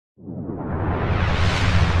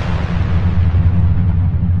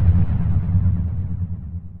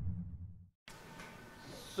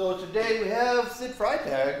So today we have Cid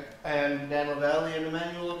Freitag and Dan LaValley and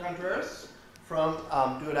Emmanuel Contreras from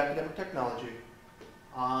DoIT Academic Technology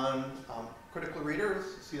on critical readers,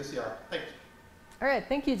 CSCR. Thanks. All right,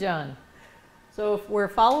 thank you, John. So if we're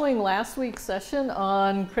following last week's session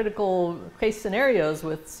on critical case scenarios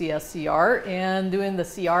with CSCR and doing the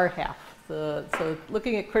CR half. So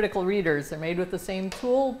looking at critical readers, they're made with the same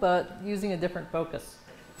tool but using a different focus.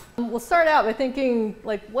 We'll start out by thinking,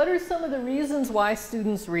 like, what are some of the reasons why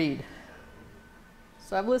students read?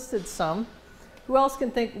 So I've listed some. Who else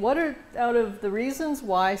can think, what are, out of the reasons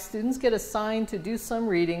why students get assigned to do some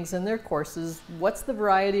readings in their courses, what's the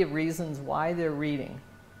variety of reasons why they're reading?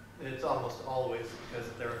 It's almost always because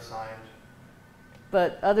they're assigned.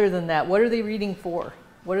 But other than that, what are they reading for?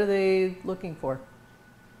 What are they looking for?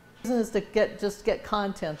 The reason is to just get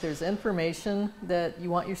content. There's information that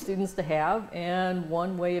you want your students to have, and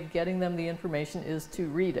one way of getting them the information is to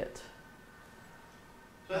read it.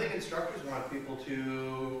 So I think instructors want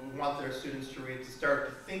their students to read, to start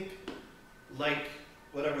to think like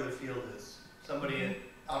whatever the field is, somebody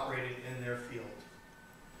operating in their field.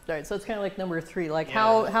 Right, so it's kind of like number 3, like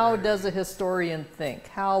Yeah, how does a historian think?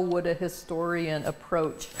 How would a historian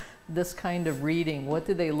approach this kind of reading? What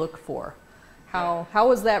do they look for?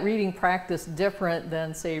 How is that reading practice different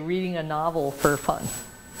than, say, reading a novel for fun?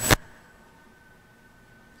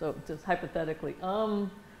 So just hypothetically.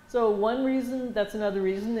 So one reason, that's another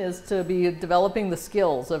reason, is to be developing the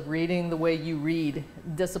skills of reading the way you read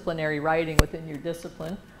disciplinary writing within your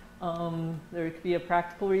discipline. There could be a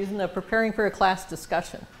practical reason of preparing for a class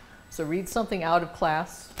discussion. So read something out of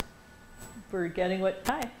class for getting what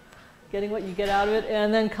you get out of it,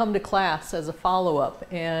 and then come to class as a follow-up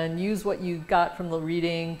and use what you got from the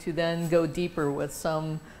reading to then go deeper with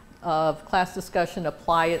some class discussion,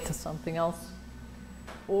 apply it to something else.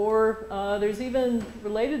 Or there's even,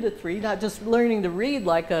 related to 3, not just learning to read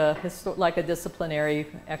like a disciplinary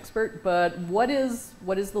expert, but what is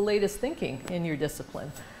the latest thinking in your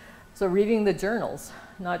discipline? So reading the journals,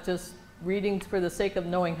 not just reading for the sake of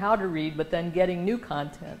knowing how to read, but then getting new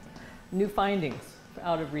content, new findings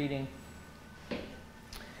out of reading.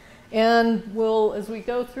 And as we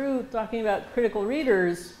go through talking about critical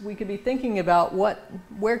readers, we could be thinking about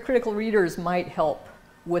where critical readers might help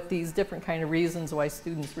with these different kind of reasons why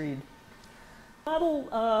students read.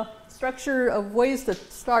 Model structure of ways to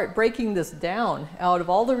start breaking this down. Out of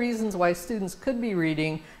all the reasons why students could be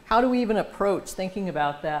reading, how do we even approach thinking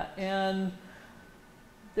about that? And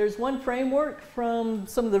there's one framework from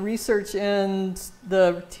some of the research and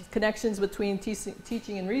the connections between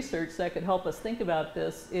teaching and research that could help us think about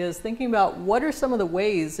this, is thinking about what are some of the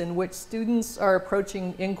ways in which students are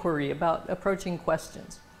approaching inquiry, about approaching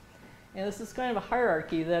questions. And this is kind of a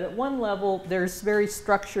hierarchy that at one level there's very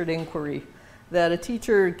structured inquiry that a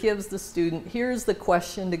teacher gives the student, here's the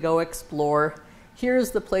question to go explore,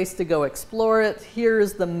 here's the place to go explore it,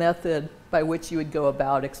 here's the method by which you would go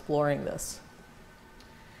about exploring this.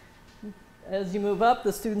 As you move up,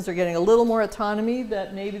 the students are getting a little more autonomy,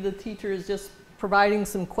 that maybe the teacher is just providing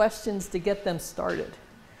some questions to get them started.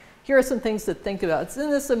 Here are some things to think about.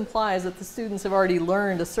 And this implies that the students have already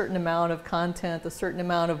learned a certain amount of content, a certain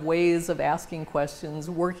amount of ways of asking questions,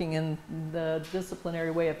 working in the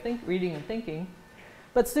disciplinary way of reading and thinking.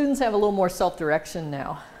 But students have a little more self-direction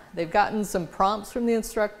now. They've gotten some prompts from the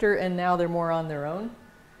instructor, and now they're more on their own.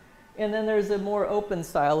 And then there's a more open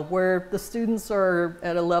style where the students are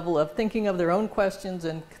at a level of thinking of their own questions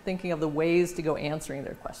and thinking of the ways to go answering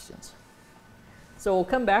their questions. So we'll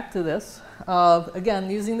come back to this. Again,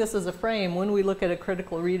 using this as a frame when we look at a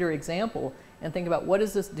critical reader example and think about what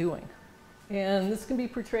is this doing? And this can be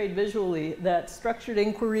portrayed visually, that structured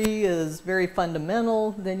inquiry is very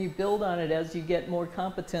fundamental. Then you build on it as you get more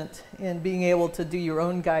competent in being able to do your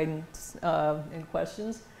own guidance in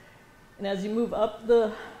questions. And as you move up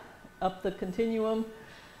the continuum,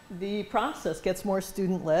 the process gets more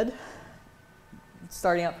student-led,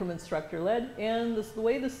 starting out from instructor-led, and the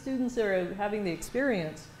way the students are having the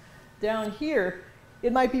experience down here,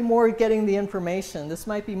 it might be more getting the information. This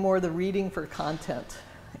might be more the reading for content,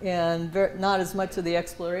 and not as much of the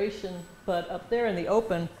exploration, but up there in the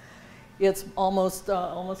open, it's almost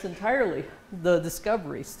entirely the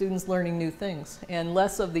discovery, students learning new things, and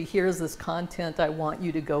less of the here's this content, I want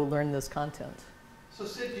you to go learn this content. So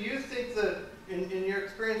Cid, do you think that in your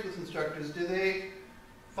experience with instructors, do they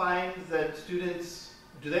find that students,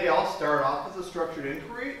 do they all start off with a structured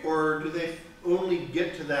inquiry, or do they only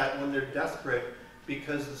get to that when they're desperate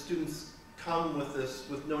because the students come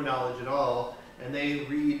with no knowledge at all and they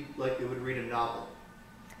read like they would read a novel?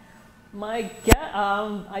 My guess,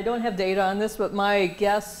 I don't have data on this, but my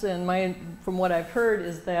guess and from what I've heard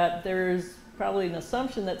is that there's probably an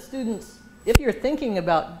assumption that students, if you're thinking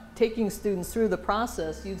about taking students through the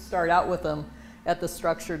process, you'd start out with them at the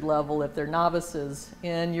structured level if they're novices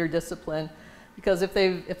in your discipline. Because if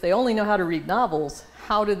they only know how to read novels,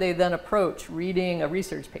 how do they then approach reading a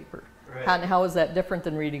research paper? Right. How is that different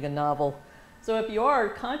than reading a novel? So if you are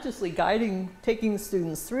consciously taking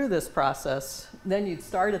students through this process, then you'd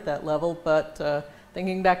start at that level. But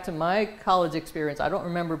thinking back to my college experience, I don't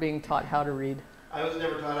remember being taught how to read. I was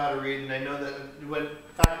never taught how to read, and I know that when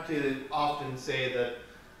faculty often say that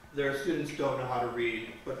their students don't know how to read,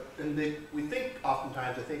 we think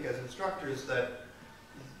oftentimes, I think as instructors, that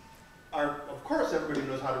of course everybody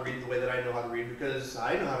knows how to read the way that I know how to read because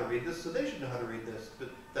I know how to read this, so they should know how to read this. But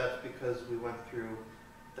that's because we went through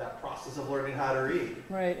that process of learning how to read.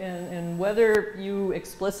 Right, and whether you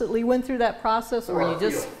explicitly went through that process or you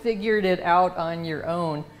just feel. figured it out on your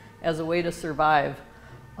own as a way to survive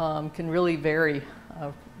can really vary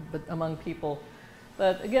among people.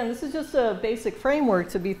 But again, this is just a basic framework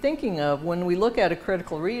to be thinking of when we look at a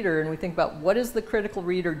critical reader and we think about what is the critical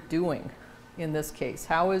reader doing in this case?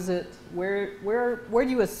 How is it, where do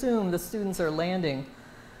you assume the students are landing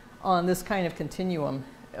on this kind of continuum?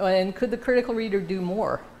 And could the critical reader do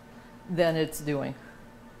more than it's doing?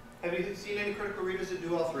 Have you seen any critical readers that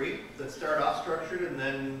do all three, that start off structured and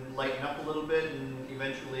then lighten up a little bit and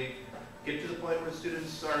eventually get to the point where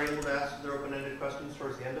students are able to ask their open-ended questions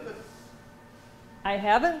towards the end of it? I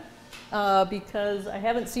haven't, because I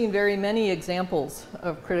haven't seen very many examples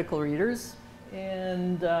of critical readers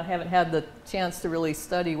and haven't had the chance to really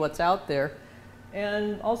study what's out there.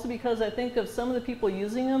 And also because I think of some of the people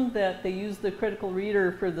using them that they use the critical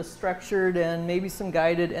reader for the structured and maybe some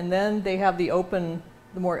guided, and then they have the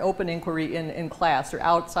more open inquiry in class or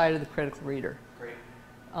outside of the critical reader. Great.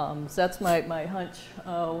 So that's my hunch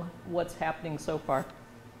of what's happening so far.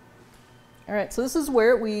 All right, so this is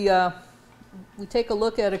where we take a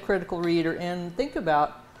look at a critical reader and think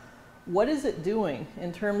about what is it doing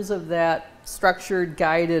in terms of that structured,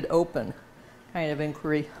 guided, open kind of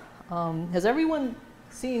inquiry. Has everyone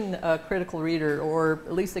seen a critical reader or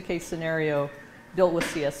at least a case scenario built with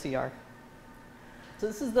CSCR? So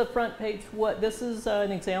this is the front page. This is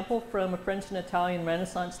an example from a French and Italian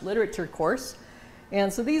Renaissance literature course.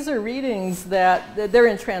 And so these are readings that they're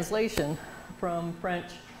in translation from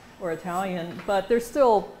French or Italian, but they're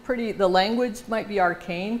still the language might be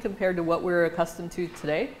arcane compared to what we're accustomed to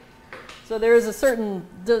today. So there is a certain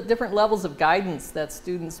different levels of guidance that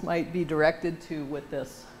students might be directed to with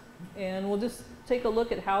this. And we'll just take a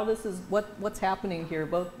look at how this is, what's happening here,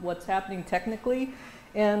 both what's happening technically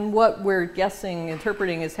and what we're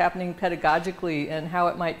interpreting is happening pedagogically and how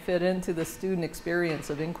it might fit into the student experience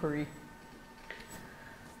of inquiry.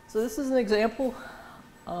 So this is an example.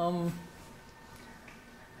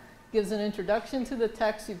 Gives an introduction to the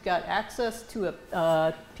text. You've got access to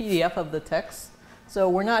a PDF of the text. So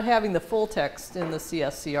we're not having the full text in the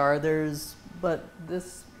CSCR, but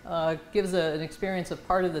this gives an experience of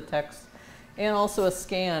part of the text and also a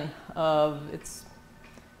scan of its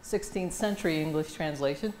 16th century English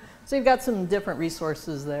translation. So you've got some different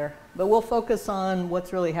resources there, but we'll focus on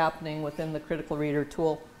what's really happening within the critical reader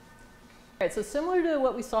tool. All right, so similar to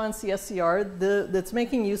what we saw in CSCR, that's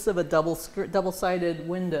making use of a double-sided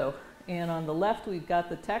window. And on the left, we've got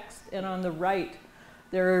the text, and on the right,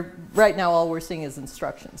 right now all we're seeing is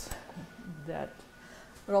instructions. But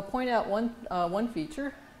I'll point out one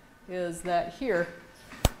feature is that here,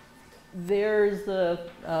 there's the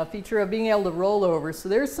feature of being able to roll over. So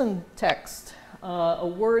there's some text, a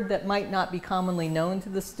word that might not be commonly known to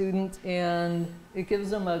the student, and it gives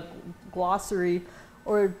them a glossary.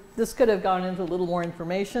 Or this could have gone into a little more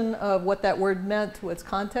information of what that word meant, its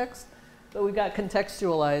context. But we've got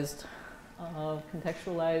contextualized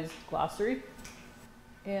glossary.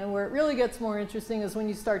 And where it really gets more interesting is when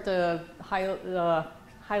you start to highlight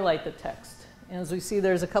the text. And as we see,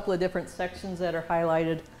 there's a couple of different sections that are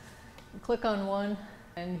highlighted. Click on one,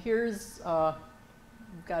 and here's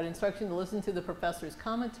we've got instruction to listen to the professor's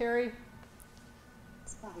commentary.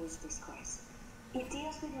 Studies discourse. It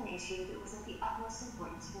deals with an issue that was of the utmost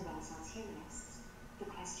importance for Renaissance humanists, the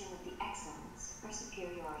question of the excellence or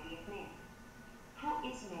superiority of man. How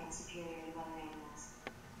is man superior to other animals?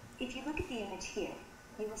 If you look at the image here,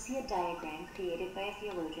 you will see a diagram created by a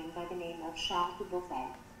theologian by the name of Charles de Beauvais.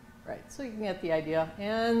 Right, so you can get the idea.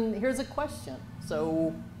 And here's a question.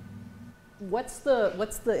 So what's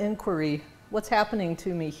the inquiry? What's happening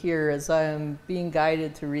to me here as I'm being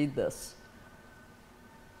guided to read this?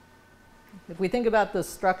 If we think about the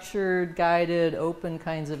structured, guided, open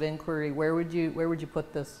kinds of inquiry, where would you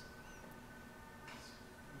put this?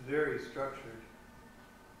 Very structured.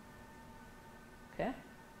 Okay.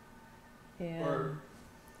 Or,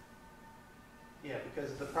 yeah,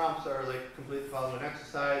 because the prompts are like complete the following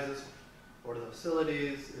exercises, or the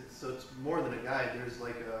facilities, so it's more than a guide. There's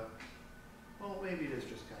like well, maybe it is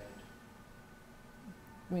just guided.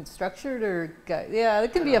 I mean, structured or guided? Yeah,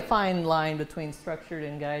 it can be a fine line between structured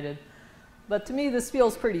and guided. But to me, this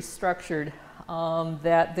feels pretty structured.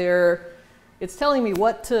 It's telling me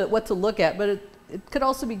what to look at, but it could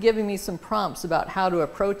also be giving me some prompts about how to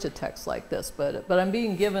approach a text like this. But I'm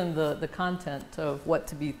being given the content of what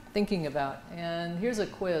to be thinking about. And here's a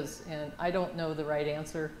quiz, and I don't know the right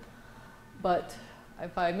answer. But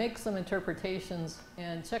if I make some interpretations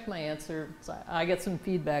and check my answer, I get some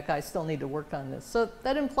feedback. I still need to work on this. So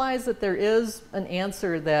that implies that there is an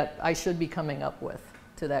answer that I should be coming up with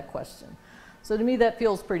to that question. So to me, that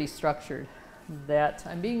feels pretty structured. That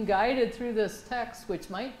I'm being guided through this text, which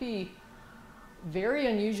might be very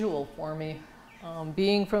unusual for me,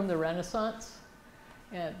 being from the Renaissance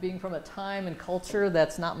and being from a time and culture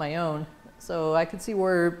that's not my own. So I could see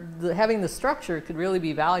where having the structure could really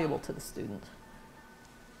be valuable to the student.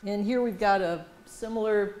 And here we've got a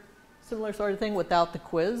similar sort of thing without the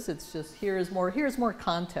quiz. It's just here's more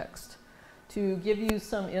context to give you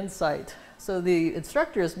some insight. So the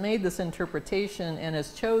instructor has made this interpretation and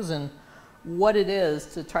has chosen what it is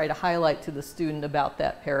to try to highlight to the student about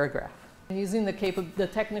that paragraph. And using the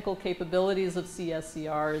technical capabilities of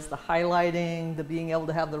CSCRs, the highlighting, the being able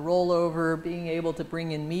to have the rollover, being able to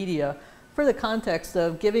bring in media for the context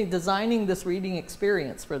of designing this reading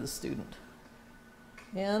experience for the student.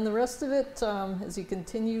 And the rest of it, as you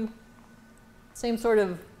continue, same sort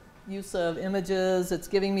of use of images. It's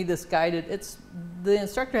giving me this guided, the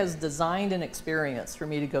instructor has designed an experience for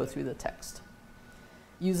me to go through the text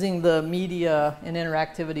using the media and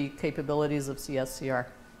interactivity capabilities of CSCR.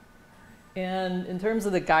 And in terms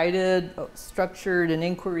of the guided, structured, and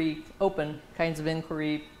inquiry, open kinds of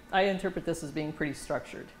inquiry, I interpret this as being pretty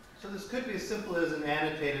structured. So this could be as simple as an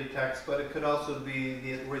annotated text, but it could also be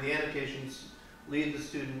where the annotations lead the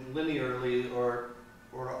student linearly or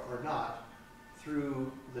not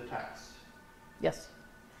through the text. Yes.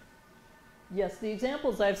 Yes, the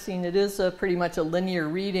examples I've seen, it is pretty much a linear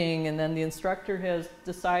reading, and then the instructor has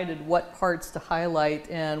decided what parts to highlight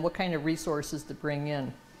and what kind of resources to bring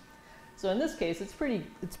in. So in this case, it's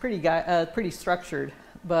pretty structured,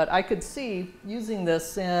 but I could see using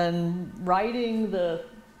this and writing the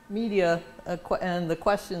media and the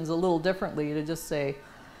questions a little differently to just say,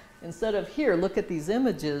 instead of here, look at these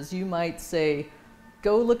images, you might say,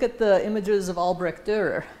 go look at the images of Albrecht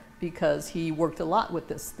Dürer, because he worked a lot with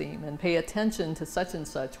this theme, and pay attention to such and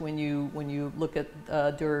such when you look at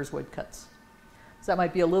Dürer's woodcuts. So that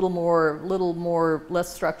might be a little more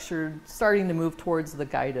less structured, starting to move towards the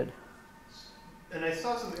guided. And I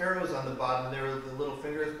saw some arrows on the bottom. There were the little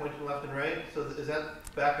fingers pointing left and right. So is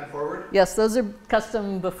that back and forward? Yes, those are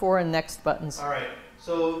custom before and next buttons. All right.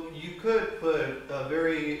 So you could put a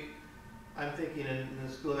very, I'm thinking in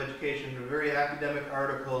the School of Education, a very academic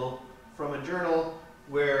article from a journal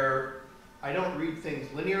where I don't read things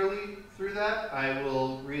linearly through that. I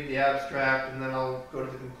will read the abstract and then I'll go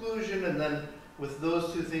to the conclusion, and then with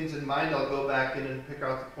those two things in mind, I'll go back in and pick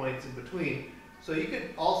out the points in between. So you could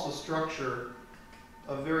also structure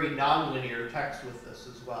a very non-linear text with this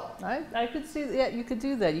as well. I could see, yeah, you could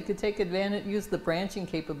do that. You could take advantage, use the branching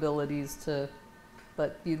capabilities to,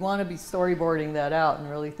 but you'd want to be storyboarding that out and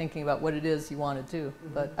really thinking about what it is you want to do.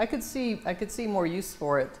 Mm-hmm. But I could see more use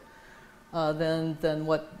for it than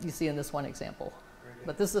what you see in this one example.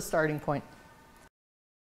 But this is a starting point.